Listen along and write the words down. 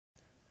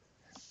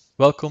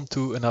Welcome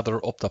to another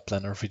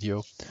OptaPlanner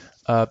video.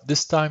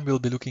 This time we'll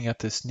be looking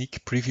at a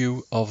sneak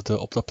preview of the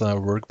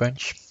OptaPlanner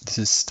Workbench. This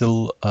is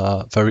still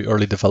very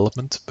early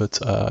development,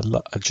 but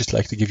I'd just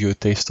like to give you a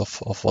taste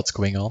of what's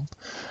going on.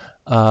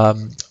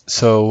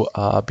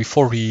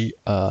 Before we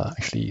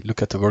actually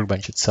look at the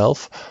Workbench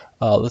itself,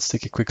 let's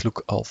take a quick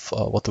look of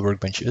what the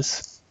Workbench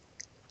is.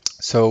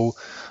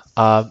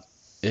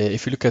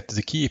 If you look at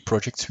the key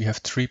projects, we have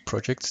three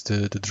projects: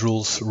 the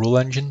Drools rule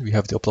engine, we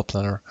have the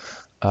OptaPlanner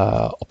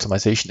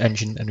optimization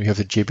engine, and we have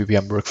the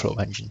JBPM workflow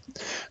engine.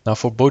 Now,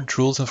 for both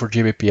Drools and for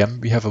JBPM,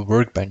 we have a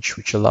workbench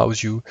which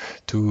allows you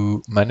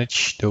to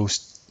manage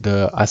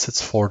the assets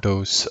for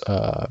those,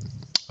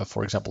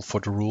 for example,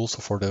 for the rules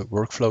or for the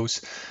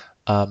workflows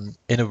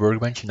in a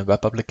workbench, in a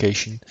web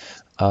application,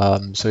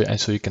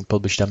 so you can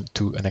publish them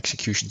to an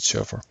execution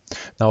server.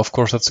 Now, of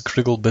course, that's a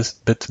critical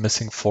bit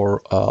missing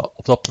for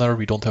OptaPlanner.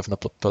 We don't have an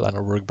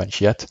OptaPlanner Workbench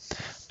yet,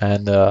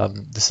 and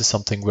this is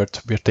something we're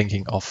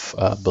thinking of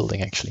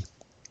building actually.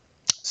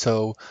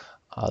 So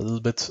a little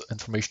bit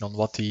information on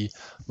what the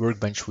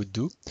Workbench would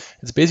do.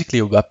 It's basically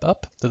a web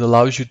app that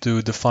allows you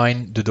to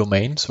define the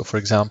domain. So for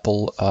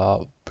example,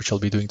 which I'll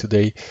be doing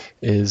today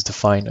is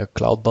define a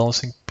cloud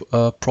balancing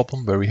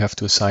problem where we have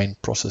to assign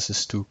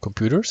processes to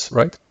computers,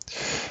 right?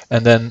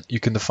 And then you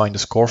can define the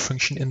score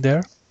function in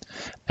there.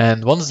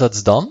 And once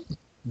that's done,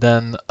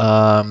 then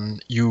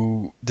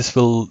the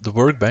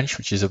Workbench,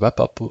 which is a web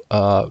app,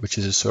 which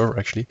is a server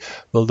actually,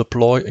 will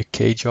deploy a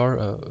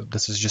kjar.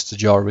 This is just a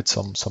jar with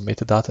some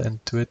metadata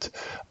into it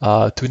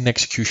to an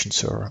execution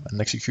server.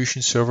 An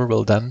execution server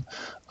will then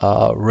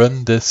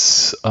run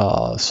this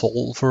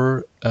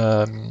solver,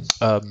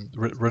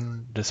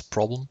 run this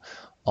problem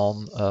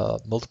on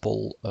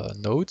multiple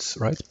nodes,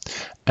 right?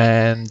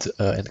 And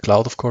in the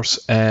cloud, of course,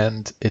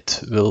 and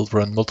it will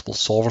run multiple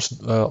solvers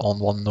on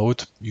one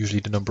node, usually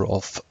the number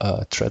of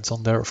threads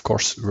on there. Of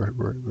course,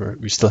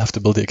 we still have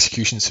to build the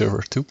execution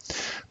server too,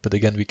 but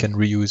again, we can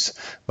reuse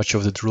much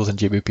of the Drools and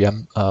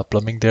JBPM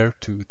plumbing there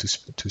to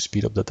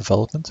speed up the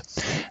development.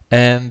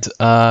 And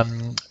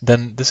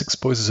then this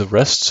exposes a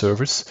REST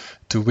service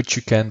to which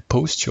you can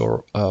post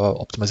your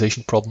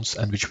optimization problems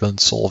and which will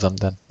solve them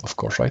then, of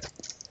course, right?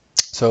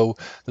 So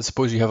let's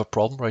suppose you have a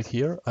problem right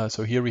here.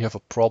 So here we have a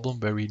problem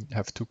where we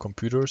have two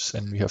computers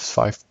and we have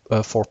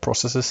four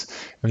processes.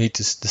 We need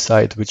to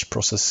decide which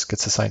process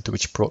gets assigned to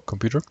which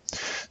computer.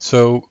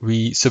 So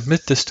we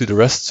submit this to the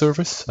REST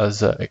service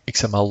as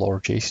XML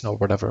or JSON or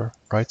whatever,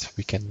 right?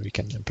 We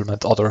can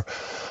implement other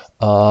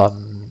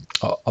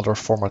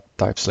format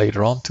types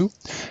later on too,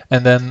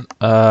 and then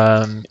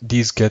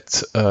these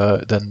get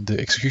then the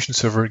execution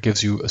server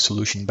gives you a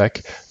solution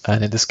back,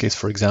 and in this case,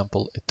 for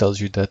example, it tells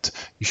you that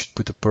you should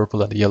put the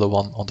purple and the yellow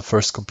one on the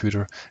first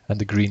computer and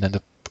the green and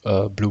the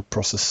blue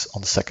process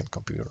on the second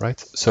computer, right?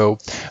 So,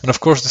 and of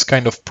course, this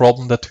kind of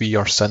problem that we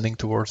are sending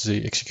towards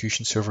the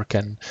execution server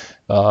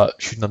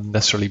should not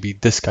necessarily be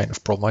this kind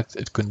of problem. Right?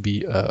 It can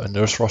be a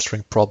nurse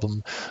rostering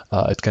problem,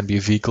 it can be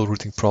a vehicle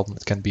routing problem,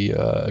 it can be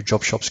a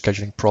job shop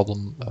scheduling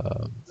problem,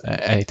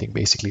 anything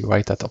basically,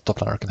 right, that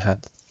OptaPlanner can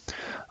handle.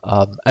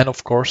 And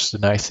of course, the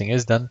nice thing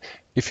is then,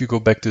 if you go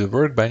back to the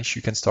Workbench,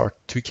 you can start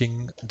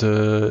tweaking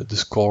the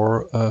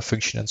score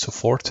function and so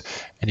forth,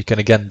 and you can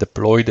again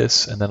deploy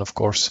this, and then of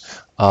course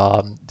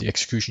the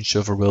execution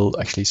server will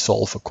actually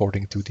solve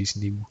according to these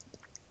new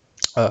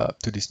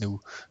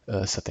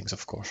settings,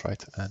 of course,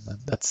 right? And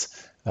that's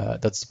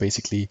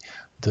basically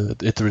the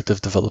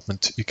iterative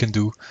development you can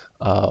do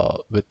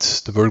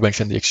with the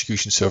Workbench and the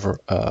execution server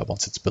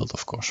once it's built,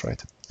 of course,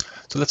 right?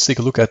 So let's take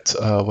a look at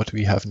what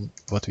we have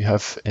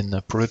in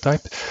a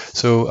prototype.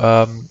 So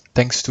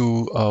thanks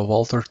to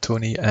Walter,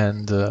 Tony,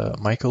 and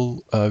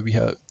Michael,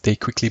 they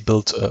quickly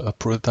built a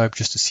prototype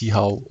just to see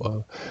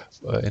how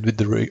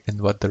in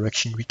what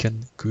direction we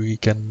can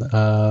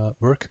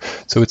work.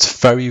 So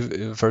it's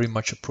very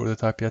much a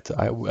prototype yet.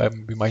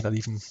 We might not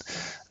even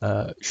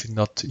should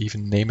not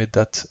even name it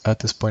that at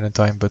this point in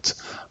time, but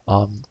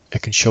I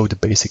can show the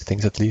basic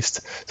things at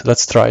least. So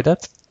let's try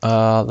that.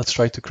 Let's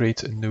try to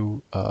create a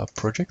new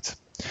project,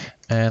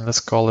 and let's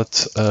call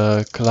it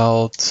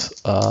Cloud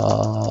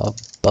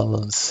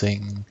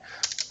Balancing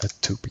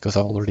 2, because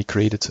I already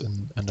created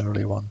an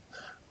early one,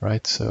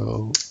 right?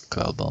 So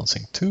Cloud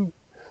Balancing 2.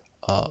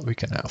 We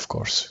can, of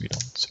course, we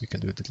can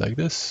do it like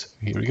this.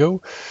 Here we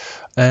go,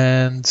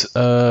 and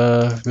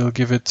we'll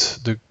give it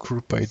the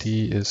group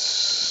ID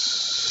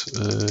is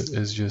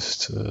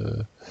just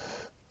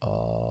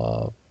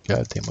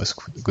yeah, name was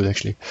good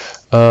actually.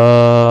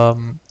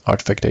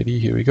 Artifact ID,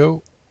 here we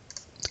go.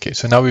 Okay,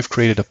 so now we've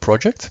created a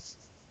project.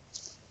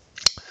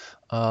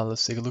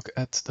 Let's take a look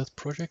at that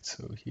project.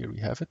 So here we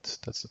have it,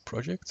 that's the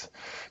project.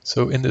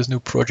 So in this new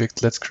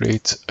project, let's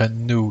create a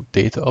new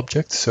data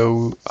object.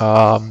 So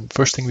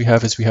first thing we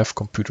have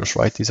computers,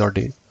 right? These are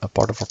a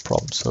part of our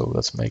problem. So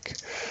let's make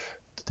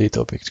the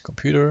data object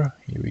computer,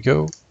 here we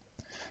go.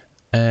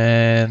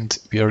 And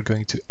we are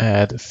going to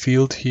add a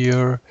field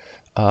here.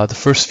 The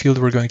first field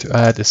we're going to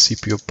add is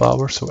CPU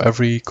power. So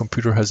every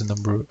computer has an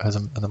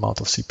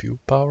amount of CPU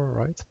power,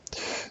 right?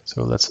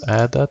 So let's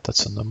add that.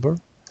 That's a number.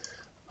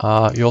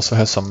 He also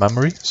has some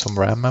memory, some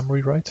RAM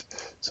memory, right?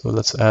 So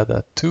let's add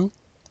that too.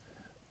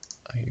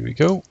 Here we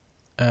go.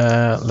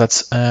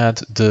 Let's add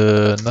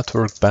the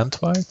network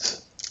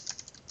bandwidth.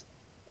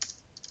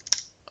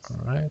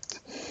 All right,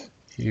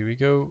 here we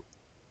go.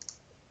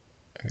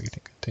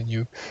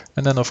 Continue.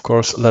 And then of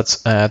course,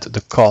 let's add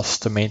the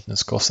cost, the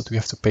maintenance cost that we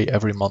have to pay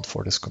every month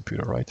for this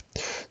computer, right?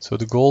 So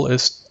the goal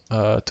is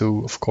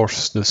to, of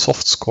course, the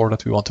soft score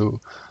that we want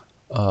to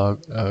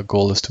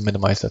goal is to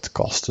minimize that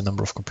cost, the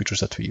number of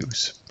computers that we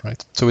use,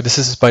 right? So this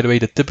is, by the way,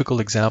 the typical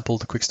example,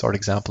 the quick start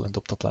example in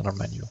the OptaPlanner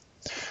manual.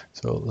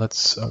 So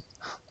let's,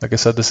 like I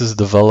said, this is a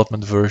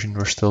development version.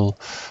 We're still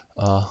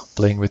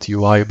playing with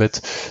UI a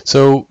bit.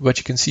 So what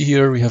you can see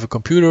here, we have a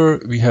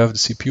computer, we have the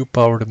CPU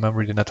power, the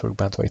memory, the network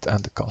bandwidth,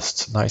 and the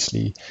costs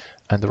nicely,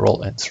 and they're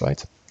all ends,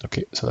 right?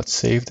 Okay, so let's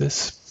save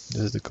this.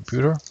 This is the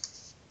computer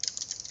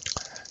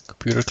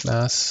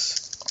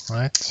class,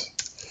 right?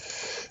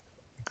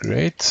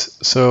 Great.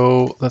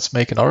 So let's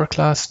make another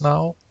class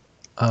now,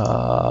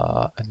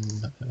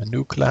 and a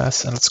new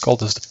class, and let's call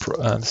this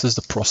this is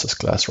the process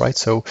class, right?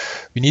 So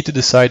we need to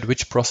decide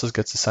which process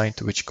gets assigned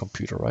to which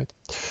computer, right?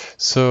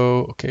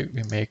 So okay,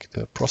 we make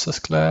the process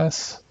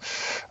class.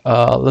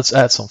 Let's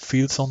add some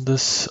fields on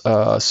this.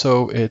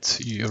 So it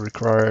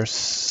required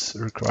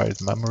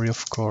memory,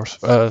 of course.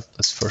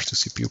 Let's first do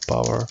CPU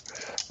power.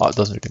 It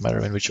doesn't really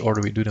matter in which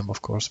order we do them,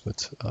 of course,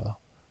 but I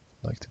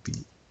like to be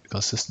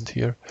consistent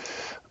here.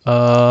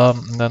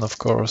 And then of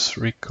course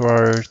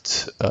required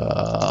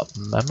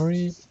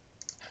memory.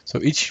 So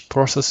each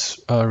process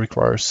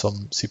requires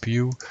some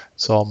CPU,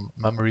 some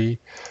memory,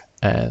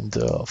 and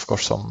of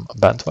course some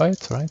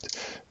bandwidth, right?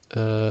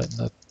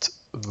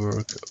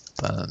 Network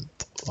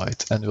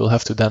bandwidth, and we'll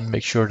have to then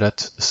make sure that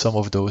the sum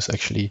of those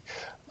actually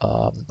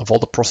of all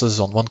the processes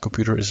on one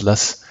computer is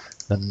less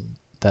than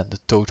the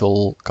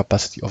total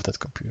capacity of that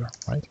computer,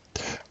 right?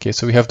 Okay,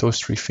 so we have those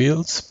three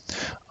fields.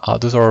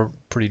 Those are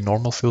pretty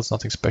normal fields,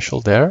 nothing special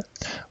there.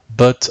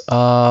 But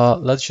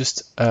let's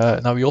just,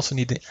 now we also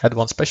need to add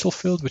one special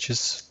field, which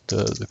is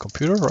the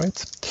computer,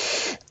 right?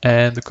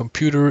 And the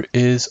computer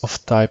is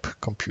of type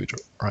computer,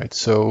 right?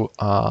 So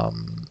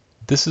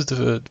this is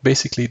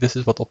basically this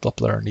is what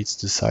OptaPlanner needs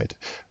to decide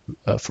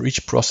for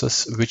each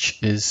process, which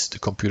is the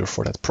computer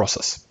for that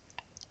process.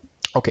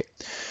 Okay,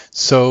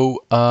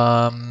 so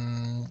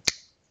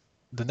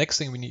the next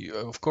thing we need,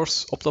 of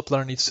course,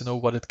 OptaPlanner needs to know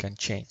what it can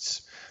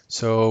change.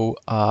 So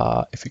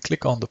if we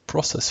click on the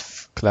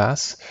process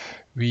class,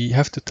 we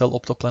have to tell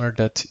OptaPlanner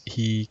that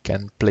he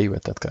can play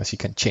with that class, he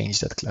can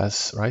change that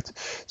class, right?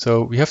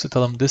 So we have to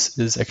tell him this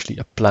is actually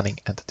a planning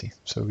entity.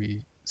 So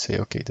we say,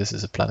 okay, this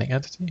is a planning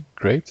entity,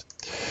 great.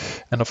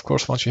 And of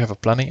course, once you have a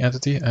planning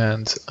entity,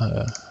 and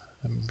I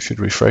should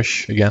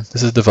refresh again,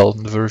 this is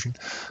development version,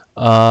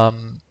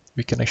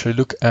 we can actually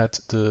look at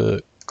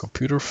the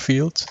computer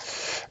field,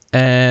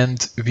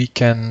 and we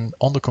can,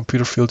 on the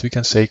computer field, we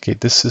can say, okay,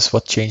 this is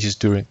what changes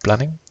during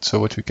planning. So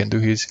what we can do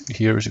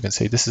here is you can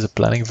say this is a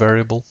planning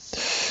variable,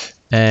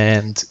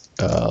 and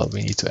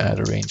we need to add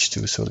a range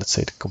too. So let's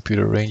say the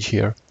computer range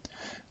here,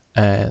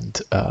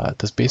 and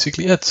that's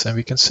basically it. And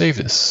we can save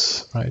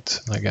this, right?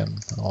 And again,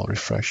 I'll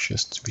refresh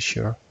just to be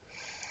sure.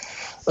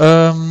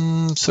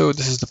 So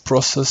this is the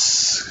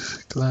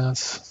process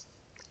class.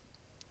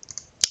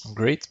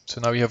 Great.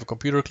 So now we have a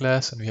computer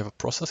class and we have a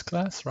process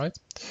class, right?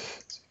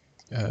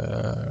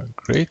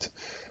 Great.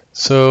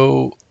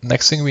 So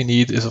next thing we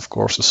need is, of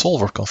course, a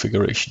solver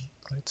configuration,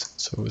 right?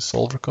 So a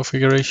solver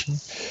configuration.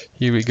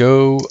 Here we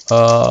go.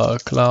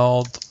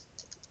 Cloud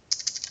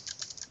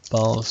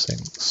balancing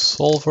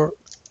solver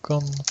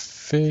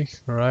config,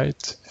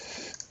 right?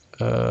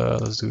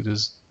 Let's do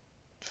this.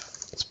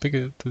 Let's pick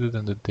it, put it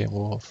in the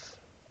demo.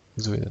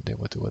 Let's do it in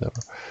demo to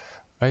whatever,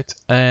 right?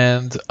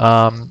 And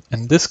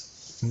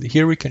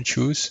here we can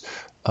choose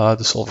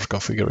the solver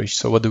configuration.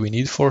 So what do we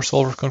need for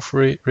solver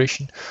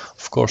configuration?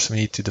 Of course, we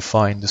need to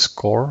define the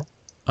score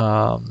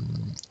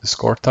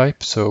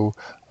type. So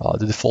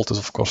the default is,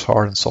 of course,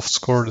 hard and soft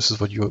score. This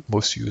is what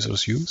most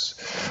users use.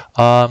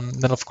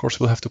 Then, of course,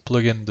 we'll have to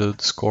plug in the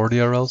score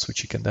URLs,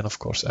 which you can then, of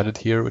course, edit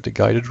here with the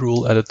guided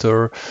rule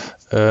editor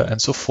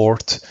and so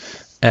forth.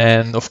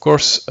 And of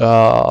course,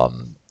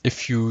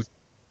 if you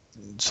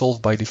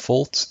solve by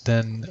default,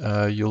 then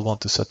you'll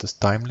want to set this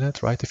time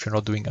limit, right? If you're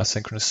not doing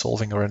asynchronous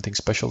solving or anything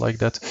special like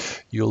that,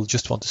 you'll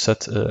just want to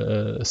set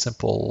a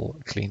simple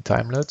clean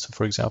time limit. So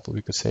for example,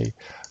 we could say,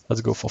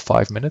 let's go for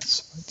 5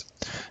 minutes, right?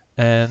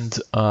 And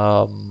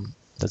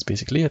that's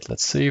basically it.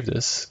 Let's save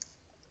this.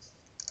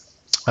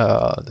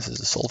 This is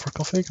the solver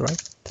config,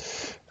 right?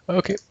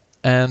 Okay.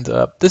 And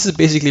this is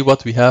basically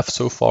what we have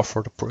so far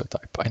for the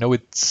prototype. I know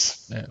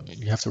it's,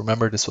 you have to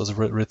remember this was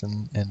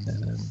written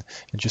in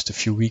just a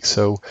few weeks,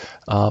 so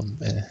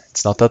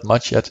it's not that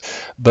much yet.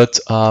 But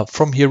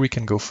from here we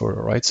can go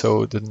further, right?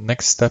 So the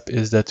next step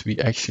is that we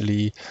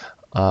actually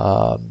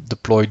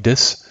deploy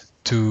this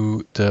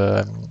to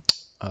the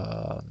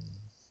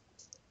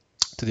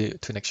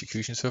to an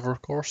execution server,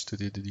 of course, to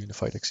the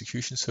unified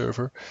execution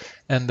server,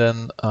 and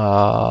then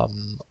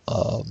of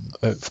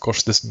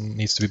course this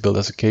needs to be built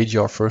as a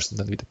KJAR first, and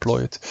then we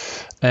deploy it.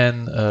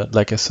 And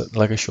like I said,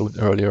 like I showed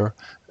earlier,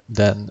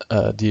 then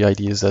the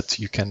idea is that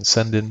you can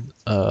send in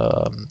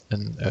an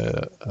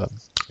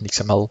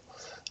XML.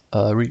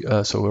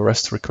 So a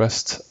REST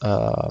request,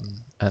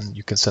 and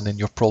you can send in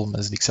your problem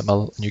as an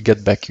XML, and you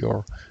get back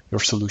your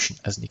solution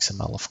as an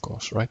XML, of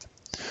course, right?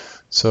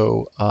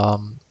 So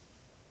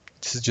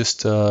this is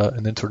just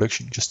an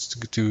introduction, just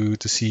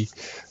to see.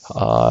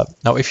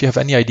 Now, if you have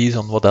any ideas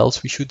on what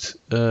else we should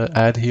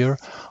add here,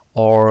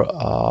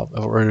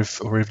 or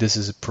if this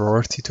is a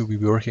priority to be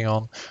working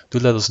on, do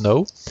let us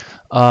know.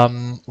 A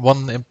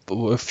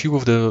few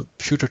of the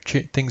future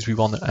things we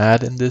want to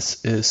add in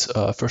this is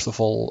first of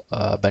all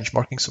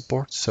benchmarking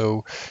support.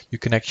 So you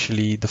can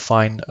actually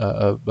define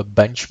a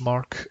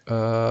benchmark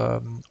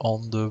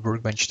on the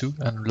Workbench too,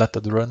 and let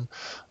that run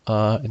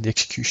in the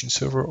execution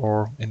server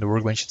or in the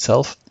Workbench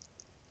itself.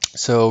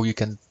 So it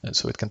can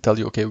tell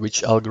you, okay,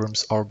 which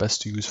algorithms are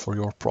best to use for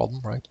your problem,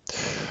 right?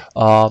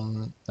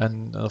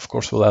 And of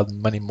course we'll add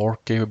many more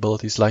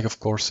capabilities, like of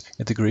course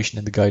integration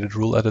in the guided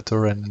rule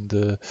editor and in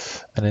the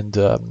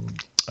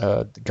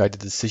guided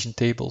decision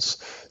tables.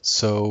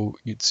 So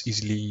it's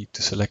easily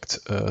to select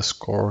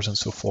scores and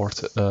so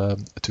forth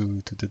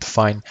to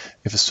define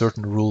if a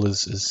certain rule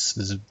is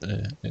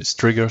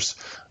triggers,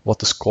 what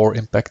the score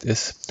impact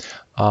is.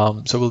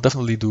 So we'll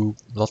definitely do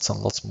lots and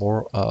lots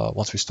more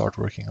once we start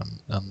working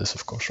on this,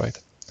 of course, right?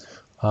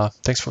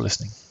 Thanks for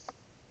listening.